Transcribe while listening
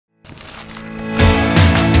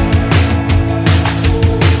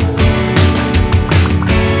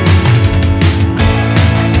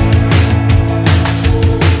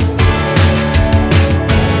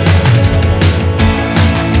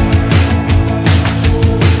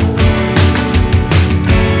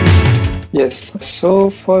Yes. So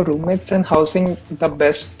for roommates and housing, the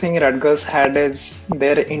best thing Rutgers had is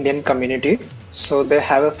their Indian community. So they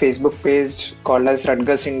have a Facebook page called as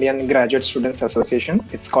Rutgers Indian Graduate Students Association.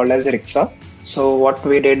 It's called as RIXA. So what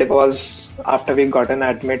we did was after we got an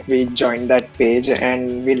admit, we joined that page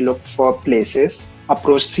and we looked for places,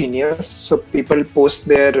 approached seniors. So people post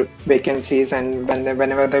their vacancies and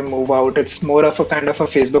whenever they move out, it's more of a kind of a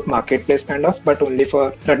Facebook marketplace kind of, but only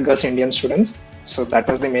for Rutgers Indian students. So that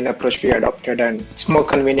was the main approach we adopted, and it's more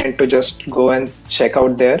convenient to just go and check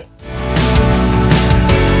out there.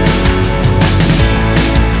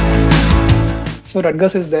 So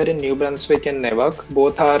Rutgers is there in New Brunswick and Newark.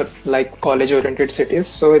 Both are like college-oriented cities,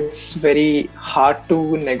 so it's very hard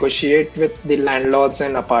to negotiate with the landlords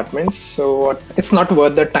and apartments. So it's not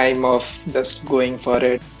worth the time of just going for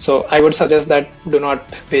it. So I would suggest that do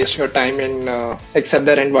not waste your time in accept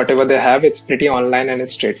the rent whatever they have. It's pretty online and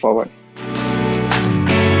it's straightforward.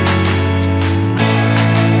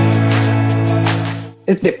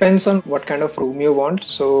 It depends on what kind of room you want.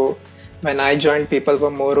 So when I joined, people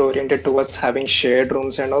were more oriented towards having shared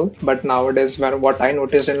rooms and all. But nowadays, what I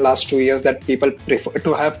noticed in last 2 years that people prefer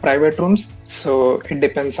to have private rooms. So it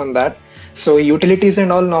depends on that. So utilities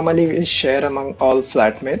and all normally we share among all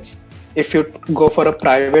flatmates. If you go for a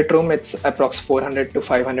private room, it's approx $400 to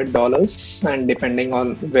 $500, and depending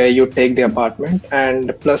on where you take the apartment,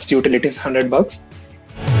 and plus utilities $100.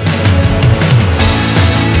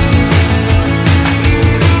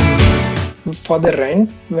 For the rent,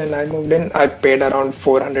 when I moved in, I paid around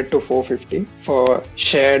 400 to 450 for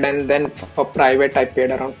shared, and then for private, I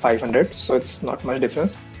paid around 500. So it's not much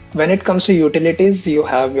difference. When it comes to utilities, you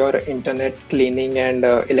have your internet, cleaning, and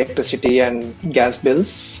electricity and gas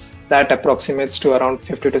bills. That approximates to around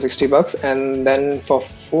 50 to $60. And then for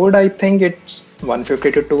food, I think it's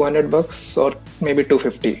 150 to $200 or maybe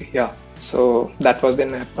 250. Yeah. So that was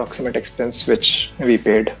the approximate expense which we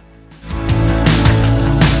paid.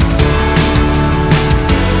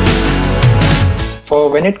 For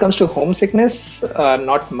when it comes to homesickness,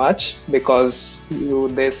 not much, because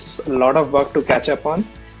there's a lot of work to catch up on.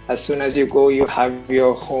 As soon as you go, you have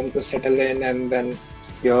your home to settle in, and then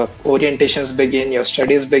your orientations begin, your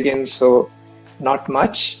studies begin. So not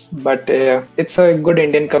much, but it's a good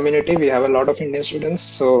Indian community. We have a lot of Indian students,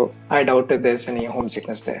 so I doubt that there's any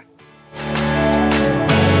homesickness there.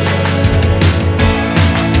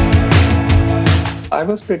 I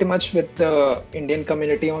was pretty much with the Indian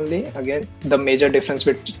community only. Again, the major difference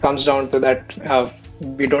which comes down to that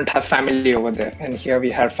we don't have family over there, and here we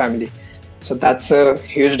have family. So that's a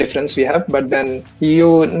huge difference we have, but then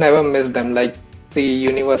you never miss them. Like the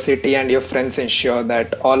university and your friends ensure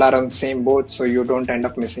that all are on the same boat, so you don't end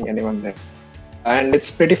up missing anyone there. And it's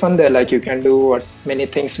pretty fun there. Like you can do many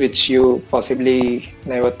things which you possibly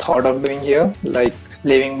never thought of doing here, like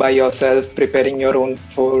living by yourself, preparing your own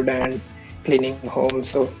food, and cleaning home.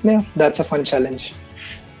 So yeah, that's a fun challenge.